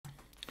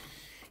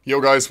Yo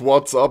guys,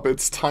 what's up?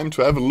 It's time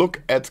to have a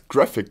look at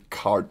graphic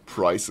card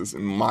prices,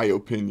 in my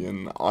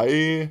opinion.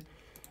 I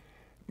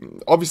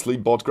obviously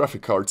bought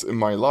graphic cards in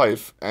my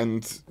life,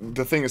 and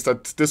the thing is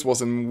that this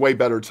was in way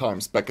better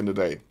times back in the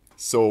day.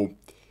 So,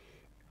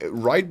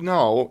 right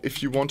now,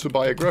 if you want to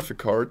buy a graphic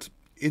card,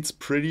 it's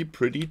pretty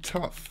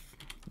tough.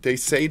 They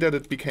say that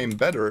it became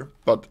better,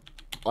 but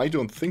I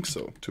don't think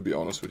so, to be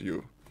honest with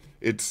you.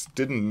 It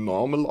didn't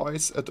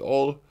normalize at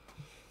all.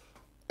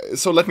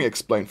 So let me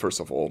explain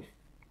first of all.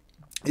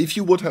 If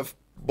you would have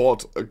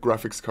bought a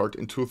graphics card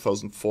in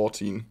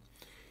 2014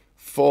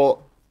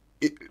 for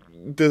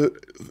the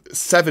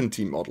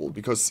 70 model,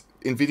 because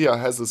Nvidia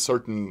has a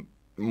certain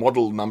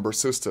model number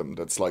system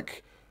that's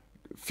like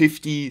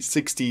 50,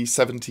 60,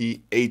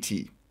 70,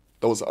 80.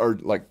 Those are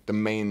like the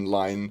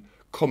mainline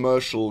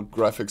commercial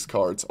graphics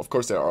cards. Of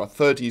course, there are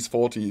 30s,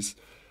 40s,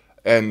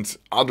 and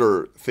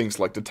other things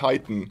like the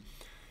Titan,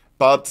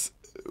 but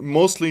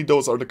mostly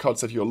those are the cards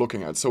that you're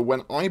looking at. So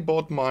when I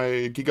bought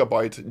my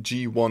Gigabyte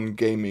G1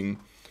 Gaming,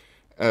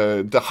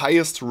 the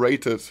highest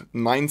rated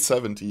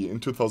 970 in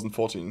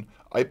 2014,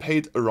 I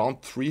paid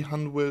around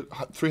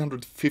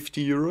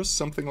 350 euros,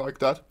 something like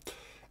that.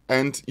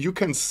 And you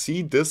can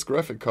see this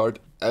graphic card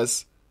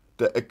as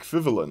the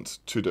equivalent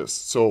to this.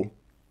 So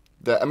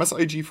the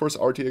MSI GeForce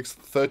RTX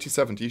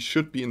 3070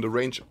 should be in the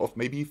range of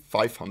maybe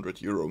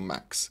 500 euro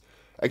max.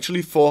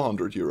 Actually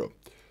 400 euro.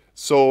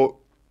 So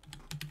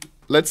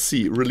let's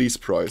see, release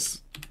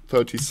price.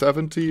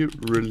 3070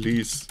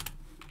 release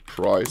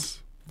price.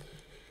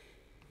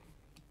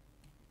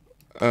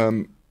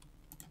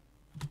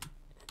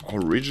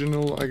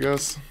 Original, I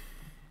guess.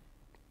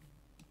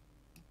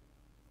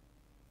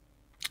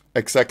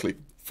 Exactly.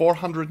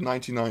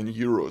 499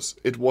 euros.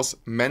 It was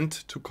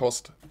meant to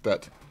cost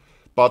that.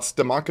 But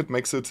the market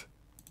makes it,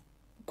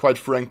 quite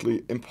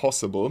frankly,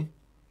 impossible.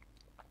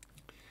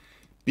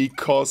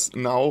 Because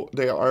now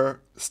they are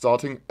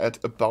starting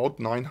at about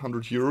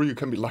 900 euro. You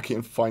can be lucky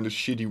and find a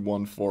shitty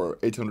one for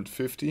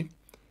 850.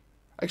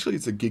 Actually,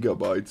 it's a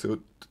Gigabyte, so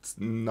it's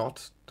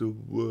not the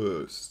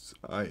worst,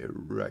 I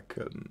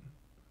reckon.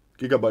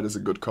 Gigabyte is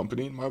a good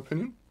company, in my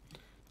opinion.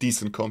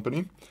 Decent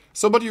company.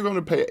 So, but you're going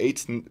to pay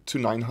 8 to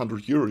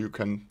 900 euro. You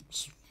can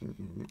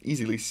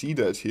easily see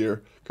that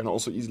here. You can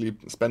also easily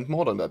spend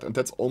more than that. And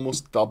that's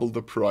almost double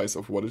the price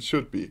of what it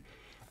should be.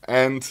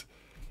 And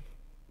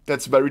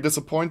that's very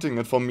disappointing,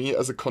 and for me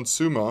as a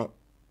consumer,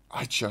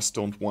 I just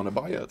don't want to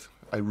buy it.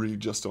 I really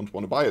just don't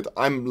want to buy it.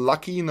 I'm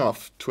lucky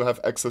enough to have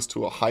access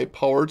to a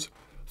high-powered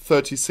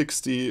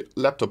 3060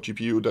 laptop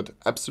GPU that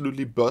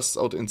absolutely bursts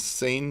out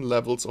insane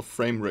levels of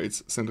frame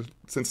rates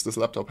since this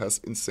laptop has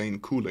insane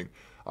cooling.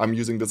 I'm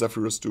using the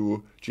Zephyrus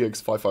Duo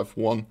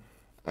GX551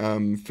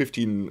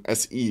 15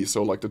 SE,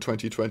 so like the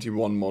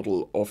 2021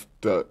 model of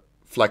the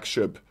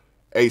flagship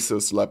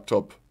Asus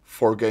laptop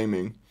for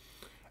gaming.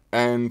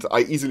 And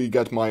I easily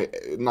get my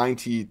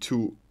 90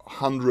 to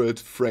 100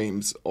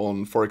 frames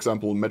on, for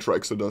example, Metro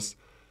Exodus,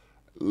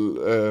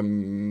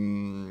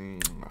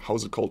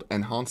 how's it called,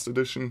 Enhanced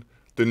Edition,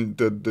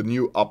 the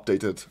new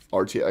updated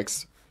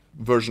RTX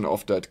version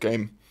of that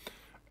game,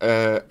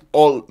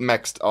 all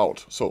maxed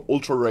out. So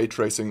ultra ray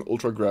tracing,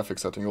 ultra graphic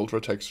setting,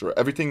 ultra texture,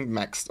 everything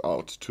maxed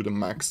out to the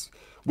max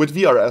with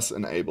VRS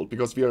enabled,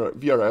 because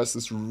VRS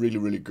is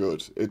really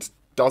good. It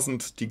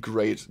doesn't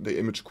degrade the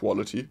image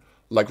quality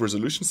like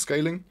resolution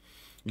scaling.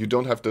 You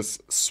don't have this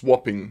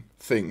swapping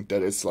thing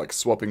that is like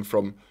swapping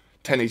from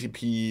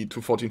 1080p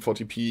to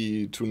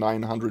 1440p to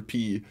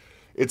 900p.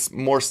 It's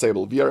more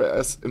stable.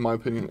 VRS, in my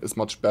opinion, is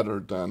much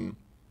better than,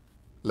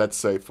 let's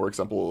say, for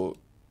example,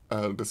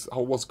 this,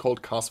 how was it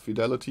called, Cast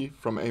Fidelity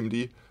from AMD.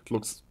 It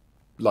looks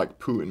like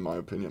poo, in my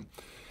opinion.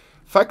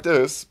 Fact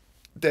is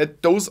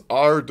that those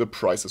are the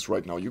prices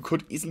right now. You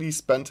could easily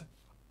spend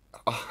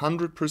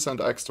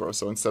 100% extra.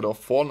 So instead of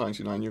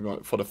 $499, you're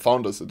gonna, for the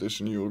Founders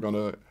Edition, you're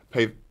gonna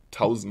pay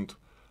 1,000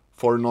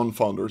 for a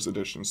non-Founders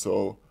Edition.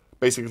 So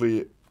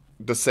basically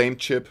the same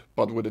chip,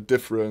 but with a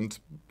different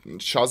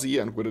chassis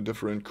and with a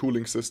different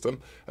cooling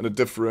system and a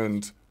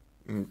different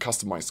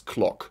customized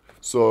clock.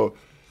 So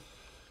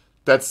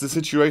that's the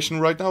situation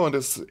right now, and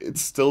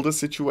it's still the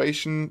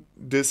situation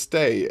this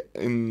day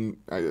in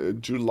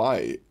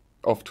July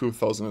of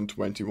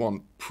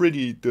 2021.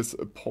 Pretty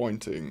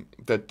disappointing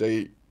that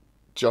they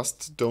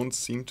just don't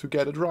seem to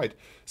get it right.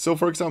 So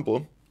for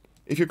example,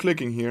 if you're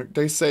clicking here,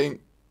 they're saying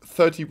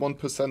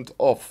 31%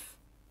 off.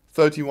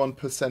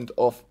 31%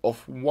 off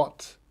of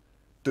what?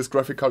 This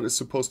graphic card is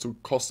supposed to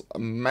cost a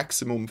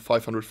maximum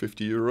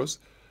 550 euros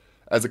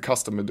as a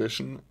custom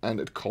edition, and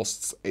it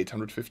costs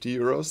 850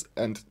 euros,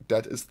 and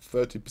that is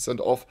 30%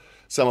 off.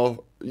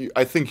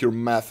 I think your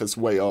math is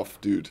way off,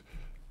 dude.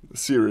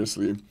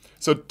 Seriously.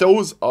 So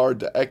those are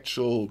the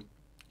actual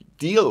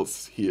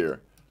deals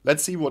here.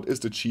 Let's see what is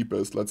the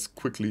cheapest. Let's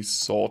quickly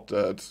sort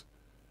that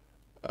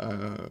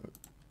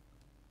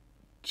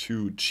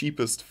to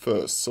cheapest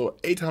first. So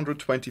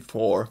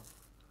 824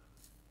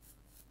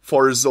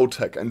 for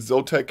Zotac, and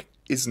Zotac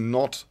is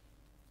not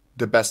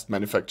the best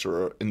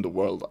manufacturer in the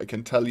world, I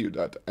can tell you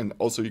that. And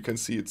also you can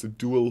see it's a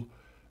dual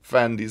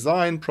fan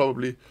design,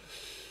 probably.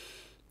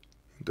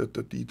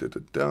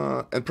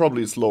 And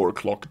probably it's lower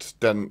clocked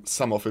than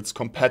some of its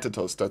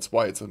competitors. That's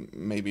why it's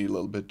maybe a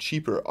little bit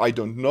cheaper. I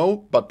don't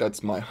know, but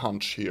that's my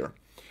hunch here.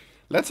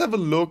 Let's have a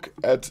look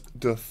at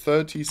the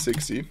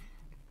 3060.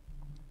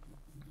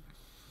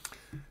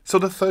 So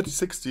the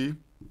 3060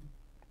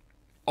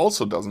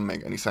 also doesn't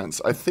make any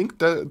sense. I think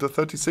that the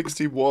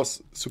 3060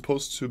 was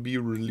supposed to be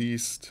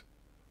released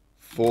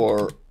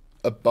for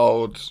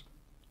about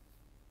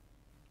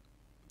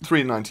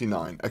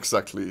 $399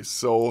 exactly.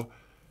 So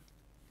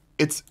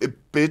it's a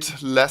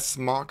bit less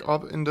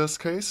markup in this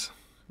case.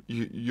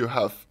 You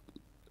have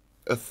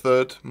a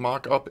third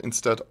markup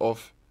instead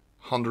of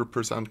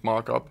 100%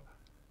 markup,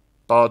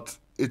 but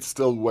it's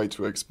still way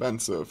too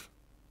expensive.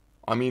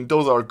 I mean,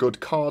 those are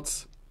good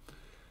cards,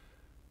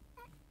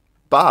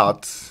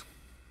 but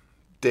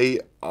they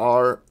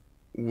are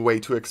way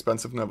too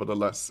expensive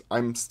nevertheless. I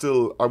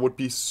would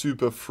be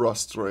super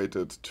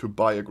frustrated to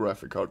buy a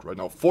graphic card right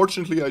now.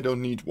 Fortunately, I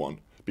don't need one,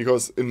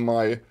 because in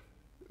my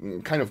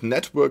kind of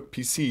network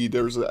PC,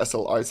 there's a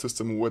SLI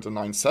system with a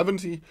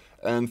 970,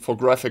 and for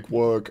graphic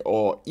work,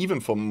 or even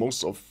for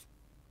most of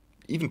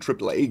even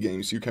AAA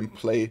games, you can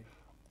play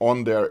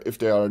on there if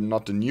they are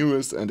not the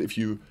newest, and if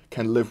you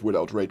can live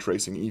without ray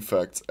tracing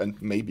effects and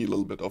maybe a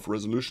little bit of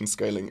resolution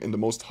scaling in the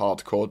most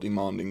hardcore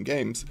demanding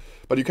games.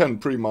 But you can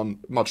pretty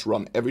much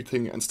run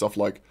everything, and stuff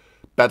like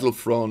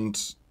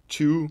Battlefront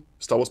 2,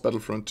 Star Wars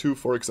Battlefront 2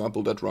 for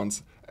example, that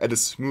runs at a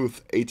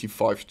smooth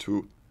 85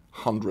 to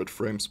 100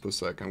 frames per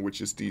second, which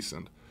is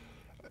decent.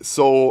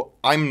 So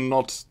I'm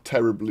not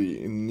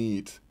terribly in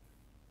need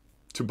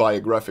to buy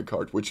a graphic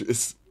card, which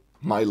is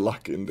my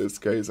luck in this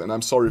case, and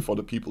I'm sorry for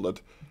the people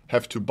that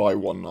have to buy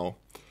one now.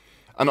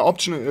 An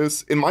option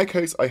is, in my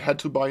case, I had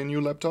to buy a new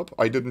laptop.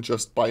 I didn't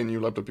just buy a new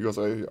laptop because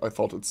I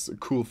thought it's a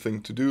cool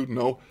thing to do.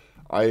 No,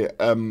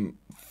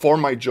 for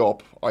my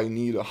job, I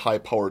need a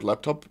high-powered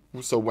laptop,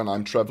 so when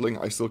I'm traveling,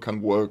 I still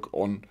can work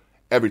on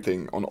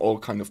everything, on all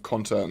kind of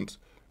content,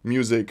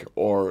 music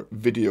or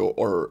video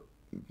or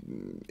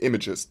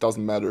images,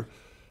 doesn't matter.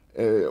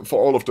 For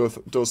all of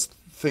those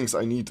things,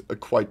 I need a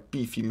quite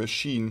beefy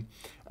machine,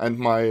 and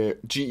my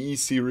GE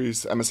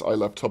series MSI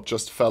laptop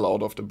just fell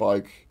out of the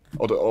bike,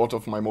 or out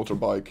of my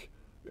motorbike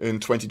in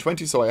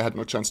 2020, so I had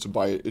no chance to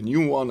buy a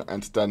new one.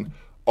 And then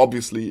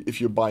obviously, if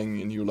you're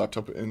buying a new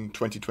laptop in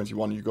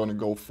 2021, you're gonna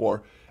go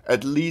for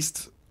at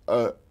least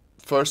a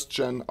first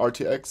gen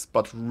RTX,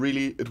 but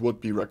really it would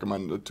be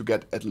recommended to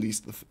get at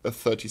least a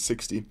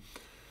 3060.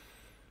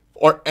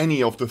 Or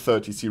any of the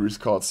 30 series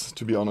cards,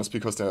 to be honest,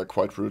 because they are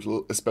quite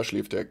brutal, especially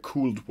if they're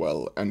cooled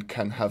well and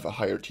can have a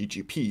higher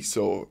TGP.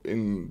 So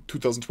in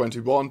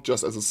 2021,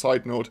 just as a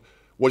side note,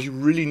 what you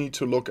really need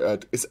to look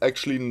at is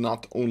actually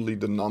not only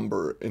the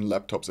number in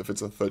laptops, if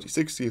it's a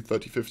 3060,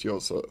 3050 or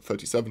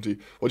 3070.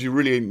 What you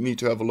really need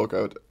to have a look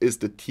at is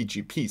the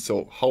TGP,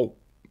 so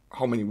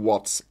how many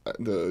watts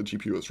the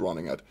GPU is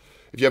running at.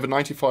 If you have a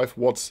 95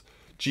 watts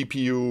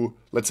GPU,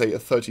 let's say a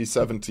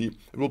 3070,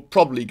 it will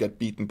probably get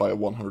beaten by a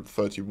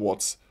 130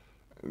 watts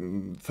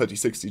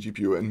 3060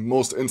 GPU in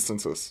most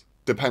instances.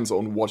 Depends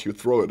on what you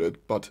throw at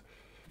it, but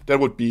that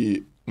would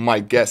be my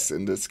guess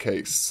in this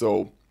case.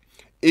 So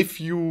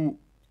if you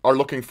are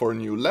looking for a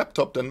new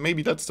laptop, then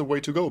maybe that's the way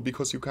to go,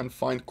 because you can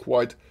find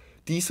quite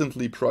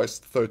decently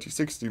priced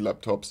 3060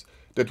 laptops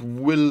that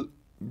will,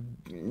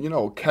 you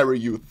know, carry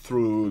you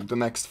through the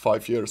next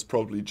 5 years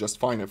probably just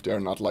fine, if they're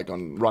not like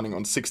running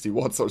on 60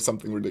 watts or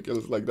something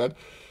ridiculous like that.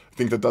 I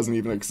think that doesn't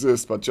even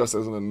exist, but just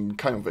as a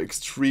kind of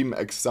extreme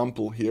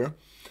example here.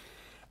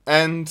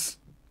 And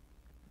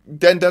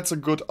then that's a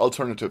good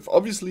alternative.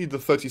 Obviously the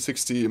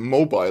 3060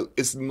 mobile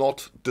is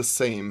not the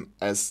same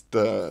as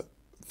the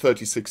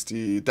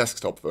 3060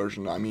 desktop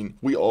version. I mean,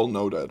 we all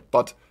know that,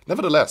 but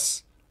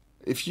nevertheless,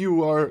 if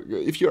you're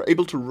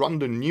able to run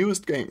the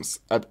newest games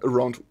at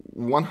around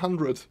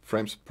 100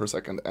 frames per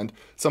second, and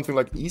something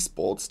like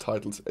esports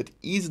titles at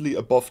easily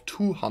above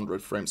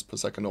 200 frames per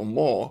second or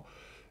more,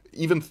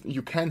 even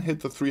you can hit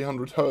the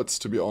 300 hertz,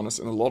 to be honest,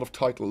 in a lot of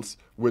titles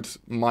with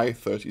my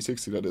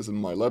 3060 that is in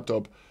my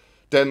laptop,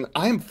 then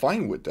I'm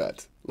fine with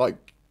that.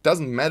 Like,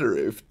 doesn't matter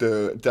if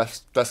the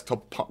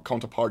desktop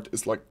counterpart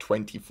is like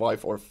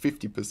 25 or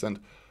 50%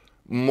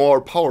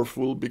 more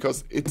powerful,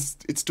 because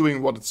it's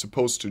doing what it's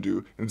supposed to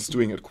do, and it's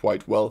doing it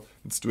quite well.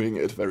 It's doing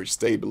it very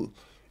stable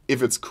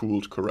if it's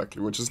cooled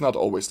correctly, which is not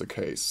always the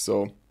case.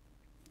 So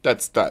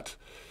that's that.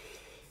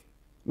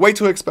 Way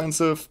too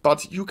expensive,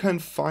 but you can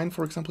find,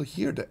 for example,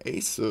 here the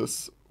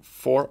Asus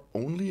for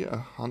only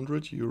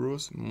 100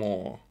 euros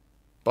more.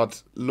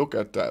 But look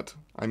at that.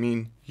 I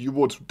mean, you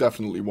would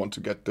definitely want to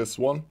get this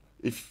one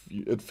if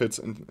it fits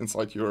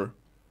inside your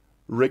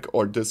rig,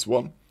 or this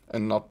one,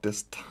 and not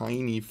this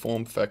tiny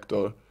form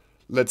factor.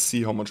 Let's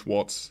see how much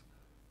watts.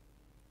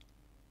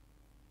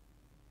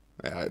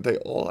 Yeah, they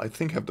all, I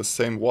think, have the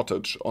same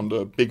wattage on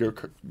the bigger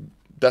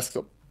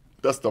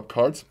desktop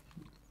cards.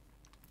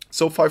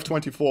 So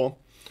 524.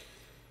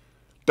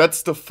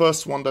 That's the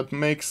first one that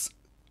makes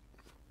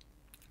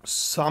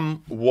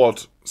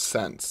somewhat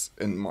sense,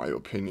 in my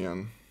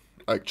opinion.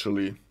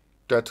 Actually,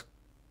 that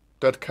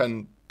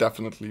can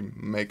definitely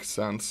make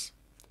sense.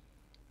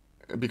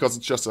 because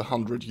it's just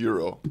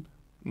 €100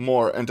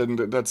 more, and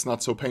then that's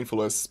not so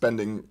painful as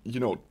spending, you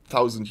know,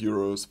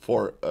 €1,000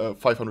 for a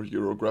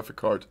 €500 graphic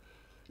card.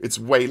 It's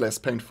way less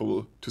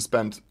painful to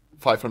spend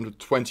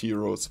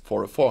 €520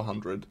 for a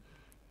 €400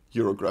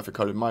 graphic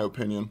card, in my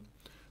opinion.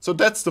 So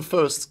that's the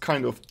first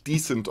kind of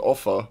decent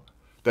offer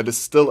that is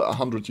still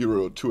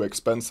 €100 too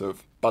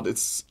expensive, but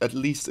it's at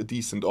least a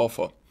decent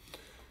offer.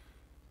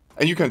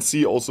 And you can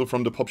see also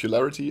from the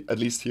popularity, at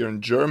least here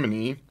in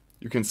Germany,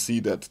 you can see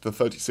that the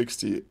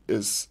 3060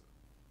 is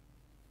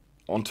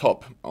on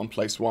top, on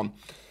place 1.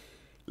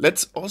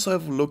 Let's also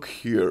have a look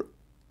here.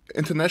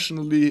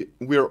 Internationally,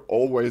 we're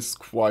always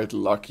quite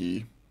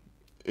lucky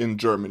in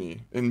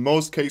Germany. In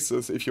most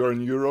cases, if you're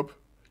in Europe,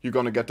 you're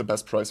gonna get the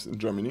best price in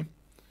Germany.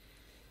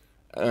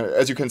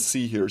 As you can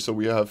see here, so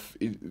we have,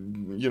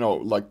 you know,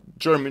 like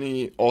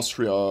Germany,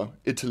 Austria,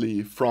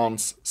 Italy,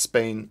 France,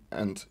 Spain,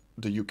 and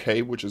the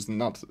UK, which is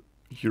not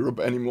Europe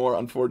anymore,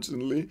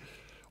 unfortunately,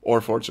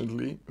 or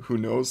fortunately, who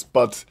knows.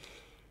 But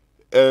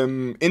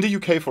in the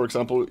UK, for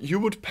example, you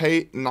would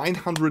pay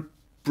 900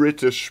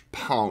 British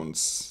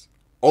pounds,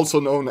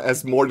 also known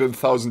as more than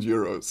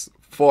 €1,000,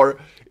 for,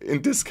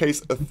 in this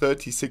case, a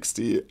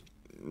 3060,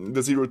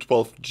 the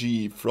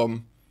 012G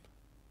from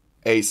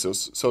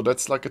Asus. So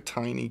that's like a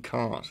tiny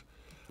card.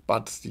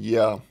 But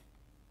yeah,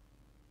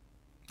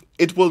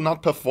 it will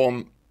not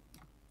perform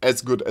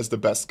as good as the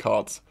best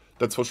cards,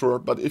 that's for sure.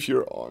 But if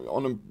you're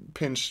on a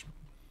pinch,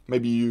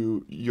 maybe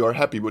you are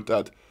happy with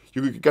that.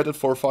 You could get it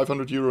for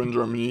 €500 in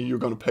Germany, you're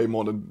gonna pay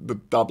more than the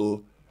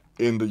double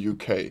in the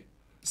UK.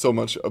 So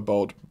much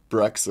about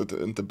Brexit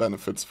and the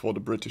benefits for the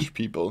British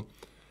people.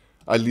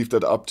 I leave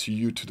that up to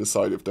you to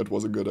decide if that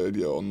was a good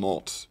idea or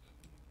not.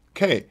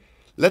 Okay,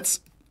 let's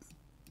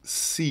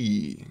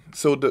see.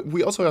 So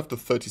we also have the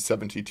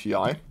 3070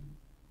 Ti.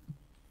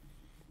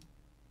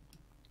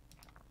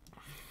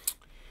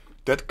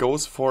 That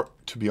goes for,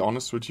 to be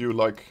honest with you,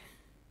 like,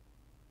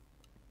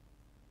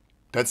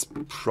 that's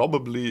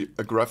probably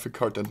a graphic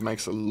card that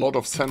makes a lot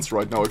of sense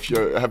right now if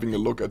you're having a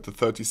look at the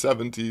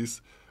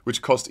 3070s,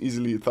 which cost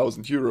easily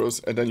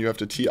 €1,000, and then you have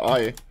the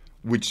Ti,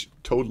 which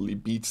totally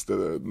beats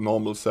the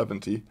normal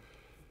 70.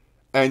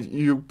 And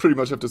you pretty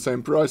much have the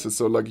same prices,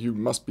 so like you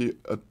must be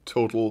a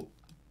total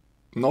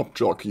not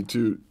jockey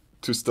to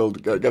still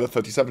get a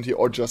 3070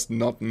 or just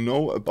not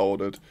know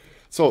about it.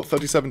 So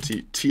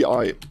 3070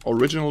 Ti,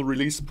 original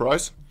release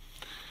price.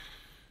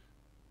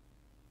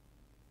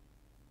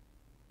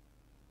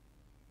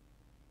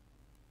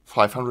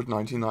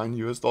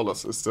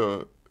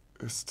 $599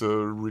 is the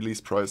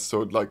release price.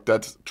 So like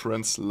that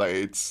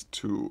translates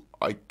to,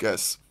 I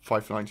guess,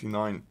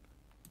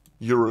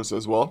 €599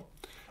 as well.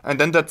 And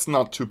then that's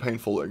not too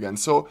painful again.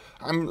 So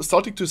I'm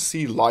starting to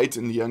see light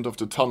in the end of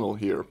the tunnel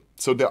here.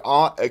 So there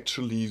are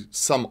actually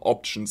some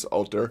options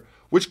out there,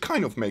 which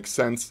kind of makes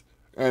sense.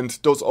 And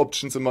those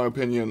options, in my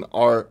opinion,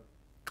 are,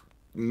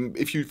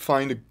 if you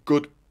find a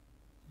good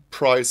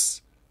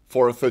price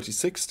for a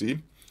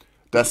 3060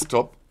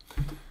 desktop,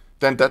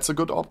 then that's a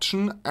good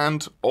option.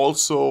 And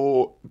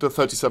also the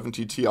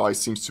 3070 Ti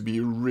seems to be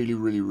really,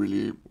 really,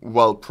 really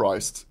well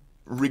priced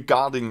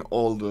regarding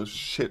all the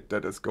shit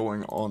that is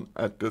going on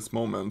at this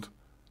moment.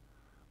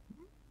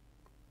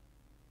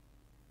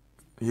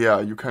 Yeah,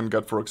 you can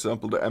get, for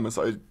example, the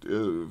MSI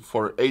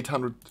for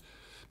 800.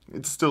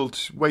 It's still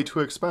way too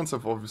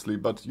expensive, obviously,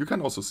 but you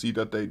can also see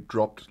that they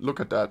dropped, look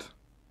at that,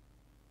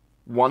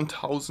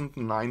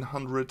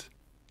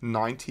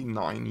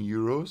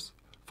 €1,999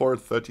 for a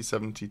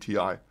 3070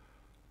 Ti.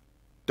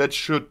 That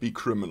should be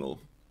criminal.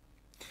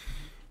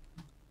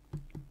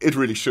 It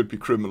really should be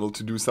criminal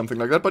to do something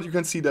like that, but you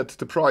can see that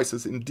the price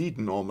is indeed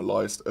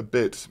normalized a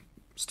bit.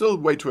 Still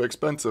way too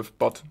expensive,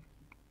 but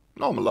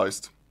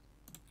normalized.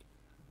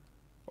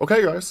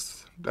 Okay,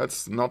 guys,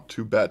 that's not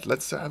too bad.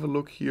 Let's have a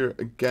look here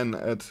again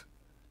at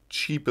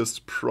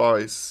cheapest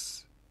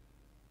price.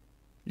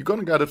 You're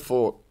gonna get it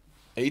for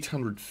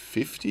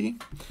 850.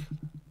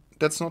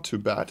 That's not too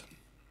bad.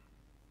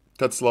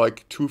 That's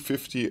like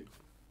 250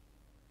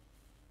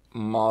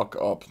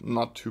 markup.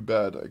 Not too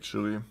bad,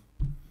 actually.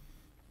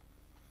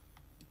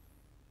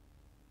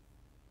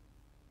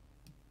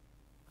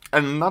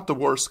 And not the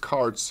worst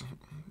cards.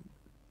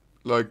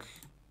 Like,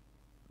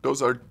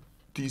 those are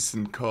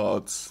decent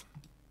cards.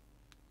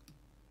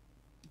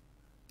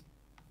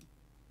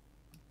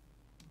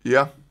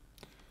 Yeah.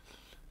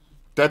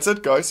 That's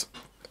it, guys.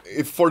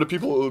 If for the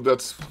people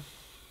that,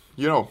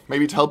 you know,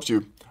 maybe it helped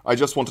you. I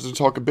just wanted to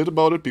talk a bit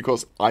about it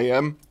because I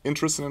am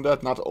interested in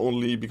that. Not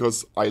only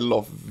because I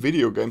love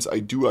video games.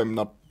 I'm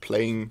not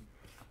playing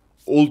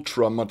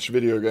ultra much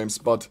video games,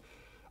 but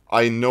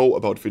I know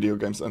about video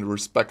games and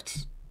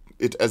respect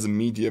it as a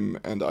medium,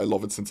 and I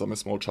love it since I'm a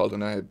small child,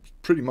 and I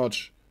pretty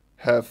much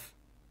have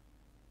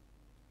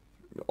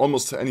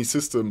almost any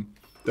system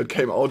that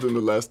came out in the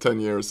last 10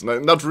 years.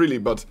 Not really,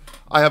 but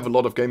I have a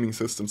lot of gaming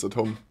systems at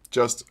home,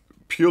 just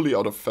purely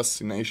out of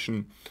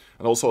fascination,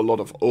 and also a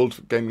lot of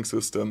old gaming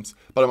systems.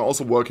 But I'm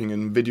also working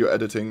in video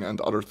editing and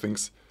other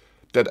things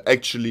that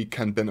actually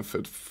can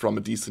benefit from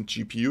a decent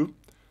GPU.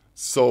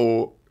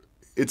 So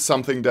it's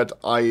something that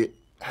I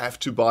have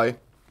to buy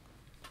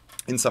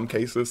in some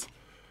cases.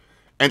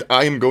 And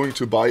I am going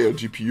to buy a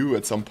GPU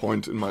at some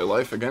point in my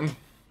life again.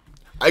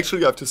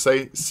 Actually, I have to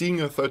say, seeing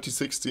a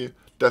 3060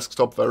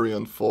 desktop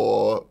variant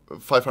for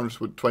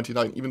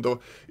 529, even though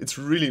it's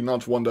really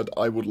not one that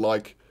I would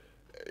like,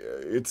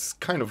 it's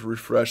kind of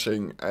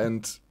refreshing.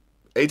 And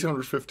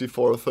 850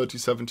 for a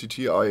 3070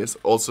 Ti is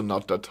also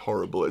not that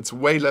horrible. It's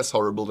way less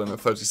horrible than a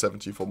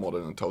 3070 for more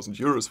than 1,000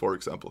 euros, for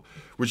example,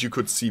 which you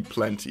could see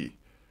plenty.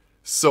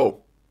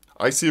 So,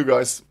 I see you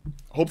guys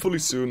hopefully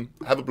soon.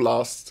 Have a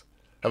blast.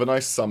 Have a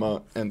nice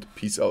summer and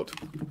peace out.